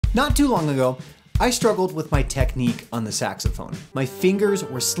Not too long ago, I struggled with my technique on the saxophone. My fingers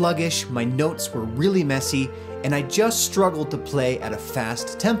were sluggish, my notes were really messy, and I just struggled to play at a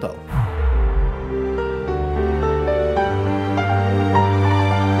fast tempo.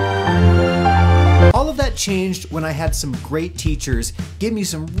 All of that changed when I had some great teachers give me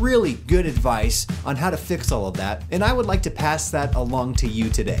some really good advice on how to fix all of that, and I would like to pass that along to you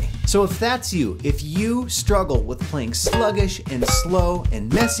today. So if that's you, if you struggle with playing sluggish and slow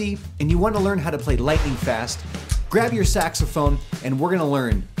and messy, and you want to learn how to play lightning fast, grab your saxophone and we're gonna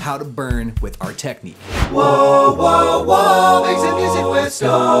learn how to burn with our technique. Whoa, whoa, whoa, exit music with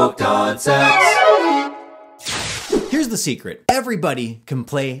Stoked on Sax. Here's the secret. Everybody can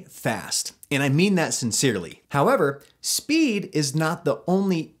play fast, and I mean that sincerely. However, speed is not the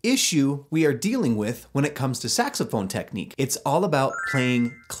only issue we are dealing with when it comes to saxophone technique. It's all about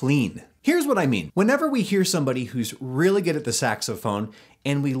playing clean. Here's what I mean. Whenever we hear somebody who's really good at the saxophone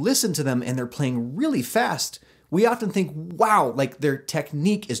and we listen to them and they're playing really fast, we often think, wow, like their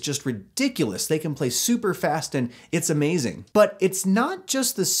technique is just ridiculous. They can play super fast and it's amazing. But it's not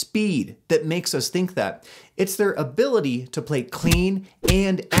just the speed that makes us think that. It's their ability to play clean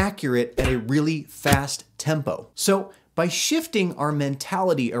and accurate at a really fast tempo. So by shifting our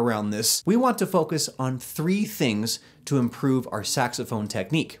mentality around this, we want to focus on 3 things to improve our saxophone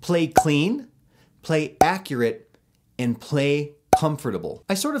technique. Play clean, play accurate, and play comfortable.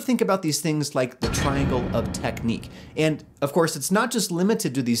 I sort of think about these things like the triangle of technique. And of course, it's not just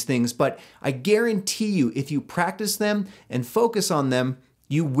limited to these things, but I guarantee you, if you practice them and focus on them,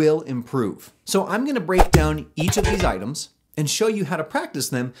 you will improve. So I'm gonna break down each of these items and show you how to practice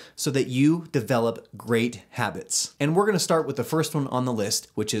them so that you develop great habits. And we're gonna start with the first one on the list,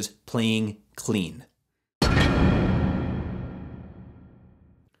 which is playing clean.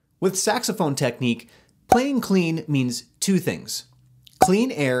 With saxophone technique, playing clean means 2 things: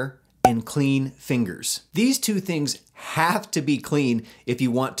 clean air and clean fingers. These 2 things have to be clean if you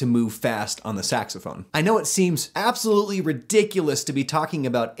want to move fast on the saxophone. I know it seems absolutely ridiculous to be talking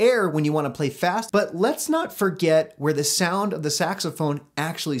about air when you want to play fast, but let's not forget where the sound of the saxophone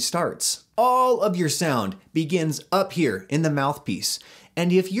actually starts. All of your sound begins up here in the mouthpiece.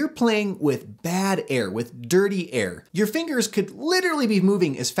 And if you're playing with bad air, with dirty air, your fingers could literally be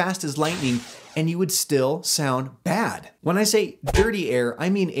moving as fast as lightning and you would still sound bad. When I say dirty air, I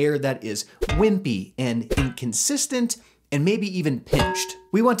mean air that is wimpy and inconsistent and maybe even pinched.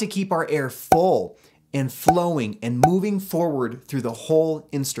 We want to keep our air full and flowing and moving forward through the whole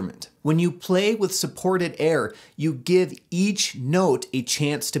instrument. When you play with supported air, you give each note a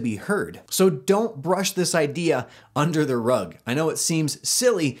chance to be heard. So don't brush this idea under the rug. I know it seems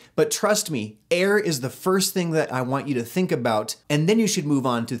silly, but trust me, air is the first thing that I want you to think about, and then you should move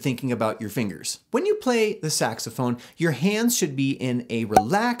on to thinking about your fingers. When you play the saxophone, your hands should be in a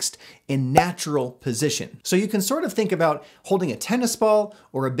relaxed and natural position. So you can sort of think about holding a tennis ball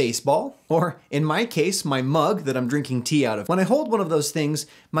or a baseball, or in my case, my mug that I'm drinking tea out of. When I hold one of those things,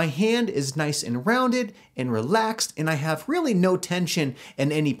 my hand is nice and rounded and relaxed, and I have really no tension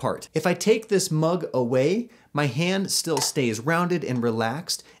in any part. If I take this mug away, my hand still stays rounded and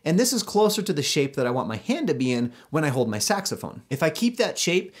relaxed, and this is closer to the shape that I want my hand to be in when I hold my saxophone. If I keep that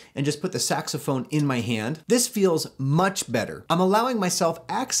shape and just put the saxophone in my hand, this feels much better. I'm allowing myself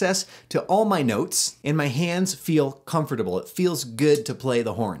access to all my notes, and my hands feel comfortable. It feels good to play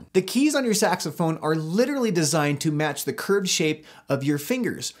the horn. The keys on your saxophone are literally designed to match the curved shape of your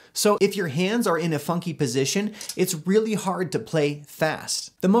fingers. So if your hands are in a funky position, it's really hard to play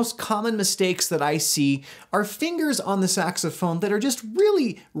fast. The most common mistakes that I see are fingers on the saxophone that are just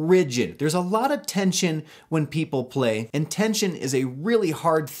really rigid. There's a lot of tension when people play, and tension is a really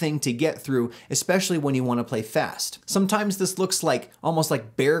hard thing to get through, especially when you want to play fast. Sometimes this looks like almost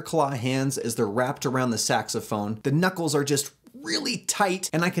like bear claw hands as they're wrapped around the saxophone. The knuckles are just really tight,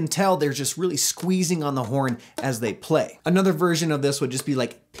 and I can tell they're just really squeezing on the horn as they play. Another version of this would just be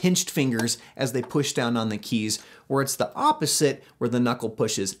like pinched fingers as they push down on the keys, where it's the opposite, where the knuckle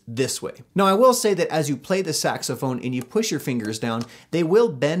pushes this way. Now, I will say that as you play the saxophone and you push your fingers down, they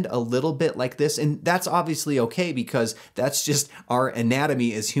will bend a little bit like this, and that's obviously okay because that's just our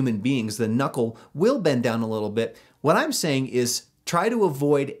anatomy as human beings. The knuckle will bend down a little bit. What I'm saying is try to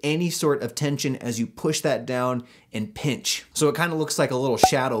avoid any sort of tension as you push that down and pinch. So it kind of looks like a little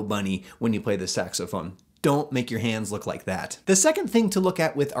shadow bunny when you play the saxophone. Don't make your hands look like that. The second thing to look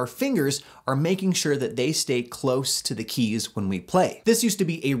at with our fingers are making sure that they stay close to the keys when we play. This used to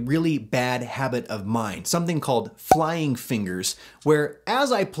be a really bad habit of mine, something called flying fingers, where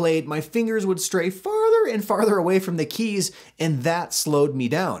as I played, my fingers would stray farther and farther away from the keys, and that slowed me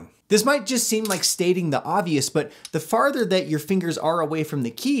down. This might just seem like stating the obvious, but the farther that your fingers are away from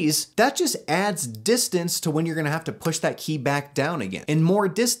the keys, that just adds distance to when you're gonna have to push that key back down again. And more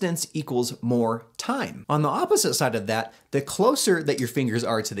distance equals more time. On the opposite side of that, the closer that your fingers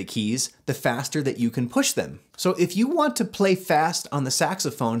are to the keys, the faster that you can push them. So if you want to play fast on the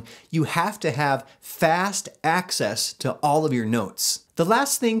saxophone, you have to have fast access to all of your notes. The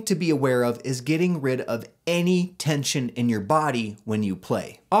last thing to be aware of is getting rid of any tension in your body when you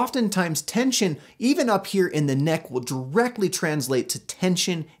play. Oftentimes tension, even up here in the neck, will directly translate to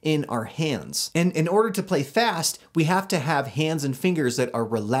tension in our hands. And in order to play fast, we have to have hands and fingers that are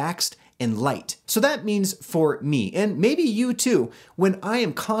relaxed and light. So that means for me, and maybe you too, when I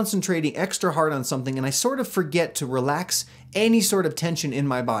am concentrating extra hard on something and I sort of forget to relax any sort of tension in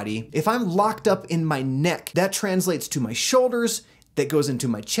my body, if I'm locked up in my neck, that translates to my shoulders, that goes into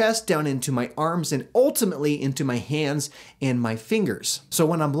my chest, down into my arms, and ultimately into my hands and my fingers. So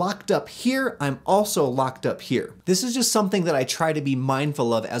when I'm locked up here, I'm also locked up here. This is just something that I try to be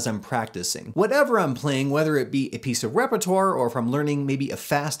mindful of as I'm practicing. Whatever I'm playing, whether it be a piece of repertoire or if I'm learning maybe a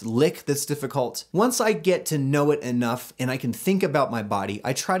fast lick that's difficult, once I get to know it enough and I can think about my body,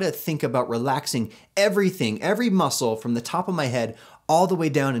 I try to think about relaxing everything, every muscle from the top of my head all the way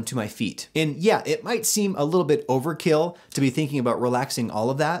down into my feet. And yeah, it might seem a little bit overkill to be thinking about relaxing all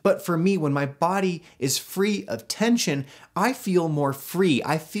of that, but for me, when my body is free of tension, I feel more free.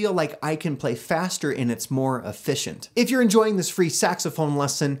 I feel like I can play faster and it's more efficient. If you're enjoying this free saxophone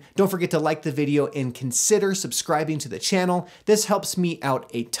lesson, don't forget to like the video and consider subscribing to the channel. This helps me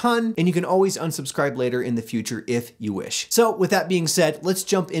out a ton, and you can always unsubscribe later in the future if you wish. So with that being said, let's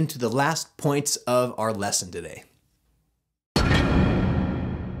jump into the last points of our lesson today.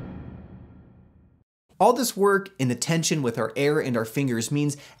 All this work and attention with our air and our fingers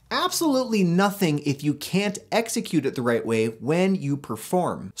means absolutely nothing if you can't execute it the right way when you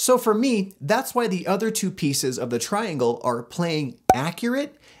perform. So for me, that's why the other two pieces of the triangle are playing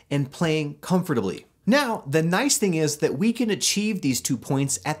accurate and playing comfortably. Now, the nice thing is that we can achieve these 2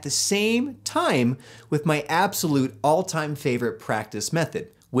 points at the same time with my absolute all-time favorite practice method,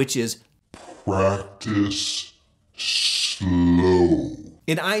 which is practice slow.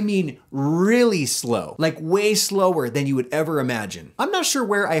 And I mean really slow, like way slower than you would ever imagine. I'm not sure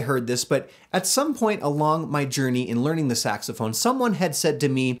where I heard this, but at some point along my journey in learning the saxophone, someone had said to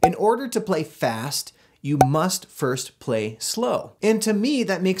me, in order to play fast, you must first play slow. And to me,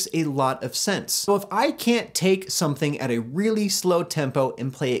 that makes a lot of sense. So if I can't take something at a really slow tempo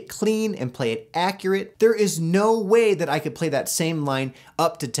and play it clean and play it accurate, there is no way that I could play that same line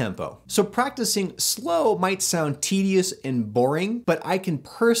up to tempo. So practicing slow might sound tedious and boring, but I can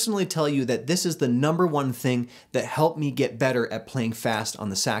personally tell you that this is the #1 thing that helped me get better at playing fast on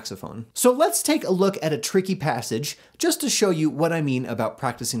the saxophone. So let's take a look at a tricky passage just to show you what I mean about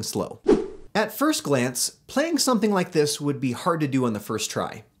practicing slow. At first glance, playing something like this would be hard to do on the first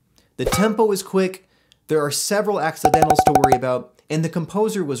try. The tempo is quick, there are several accidentals to worry about, and the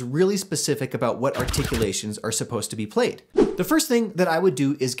composer was really specific about what articulations are supposed to be played. The first thing that I would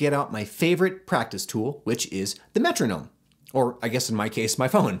do is get out my favorite practice tool, which is the metronome, or I guess in my case, my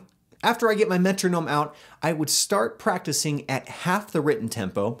phone. After I get my metronome out, I would start practicing at half the written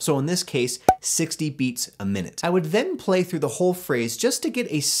tempo, so in this case, 60 beats a minute. I would then play through the whole phrase just to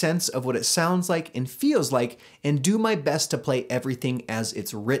get a sense of what it sounds like and feels like, and do my best to play everything as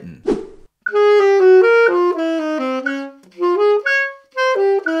it's written.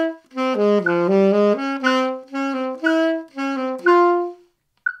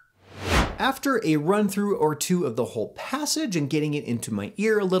 After a run through or two of the whole passage and getting it into my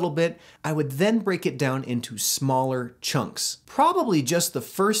ear a little bit, I would then break it down into smaller chunks. Probably just the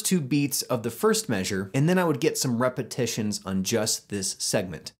first 2 beats of the first measure, and then I would get some repetitions on just this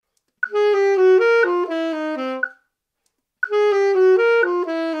segment.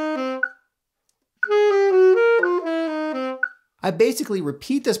 I basically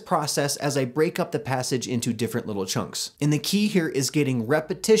repeat this process as I break up the passage into different little chunks. And the key here is getting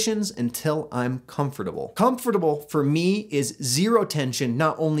repetitions until I'm comfortable. Comfortable for me is 0 tension,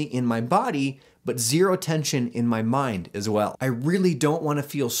 not only in my body, but 0 tension in my mind as well. I really don't want to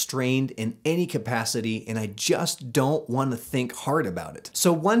feel strained in any capacity, and I just don't want to think hard about it.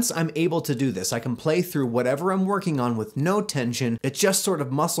 So once I'm able to do this, I can play through whatever I'm working on with no tension. It's just sort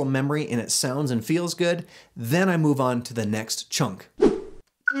of muscle memory and it sounds and feels good. Then I move on to the next chunk.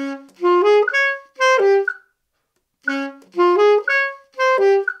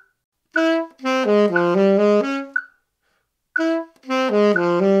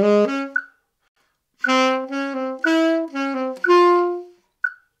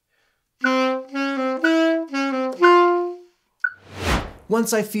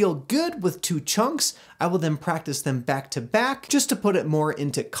 Once I feel good with 2 chunks, I will then practice them back to back just to put it more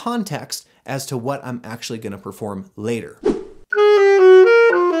into context as to what I'm actually going to perform later.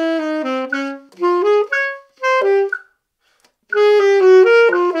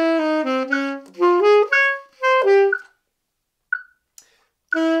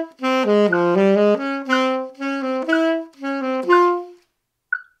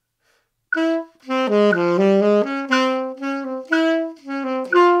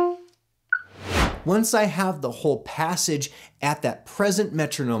 Once I have the whole passage at that present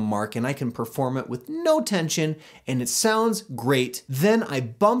metronome mark and I can perform it with no tension and it sounds great, then I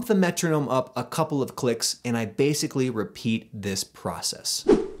bump the metronome up a couple of clicks and I basically repeat this process.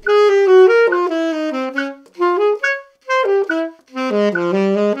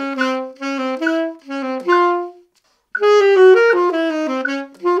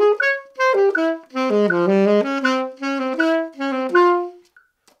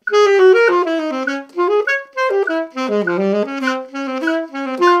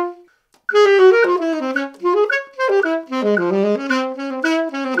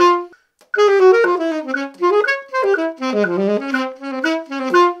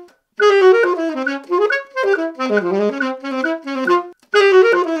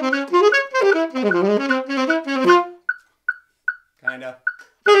 Kinda.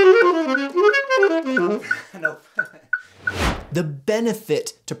 Nope. The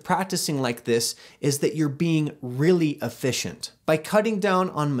benefit to practicing like this is that you're being really efficient. By cutting down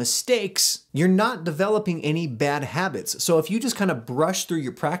on mistakes, you're not developing any bad habits. So if you just kind of brush through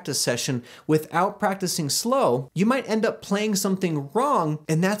your practice session without practicing slow, you might end up playing something wrong,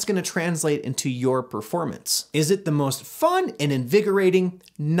 and that's going to translate into your performance. Is it the most fun and invigorating?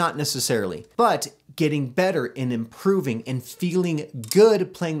 Not necessarily. But getting better and improving and feeling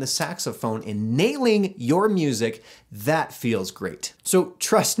good playing the saxophone and nailing your music, that feels great. So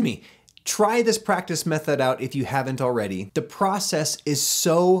trust me, try this practice method out if you haven't already. The process is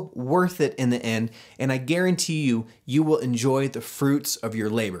so worth it in the end, and I guarantee you, you will enjoy the fruits of your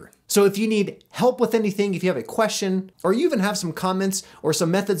labor. So if you need help with anything, if you have a question, or you even have some comments or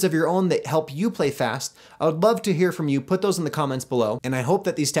some methods of your own that help you play fast, I would love to hear from you. Put those in the comments below. And I hope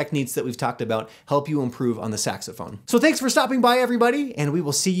that these techniques that we've talked about help you improve on the saxophone. So thanks for stopping by, everybody, and we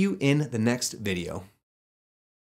will see you in the next video.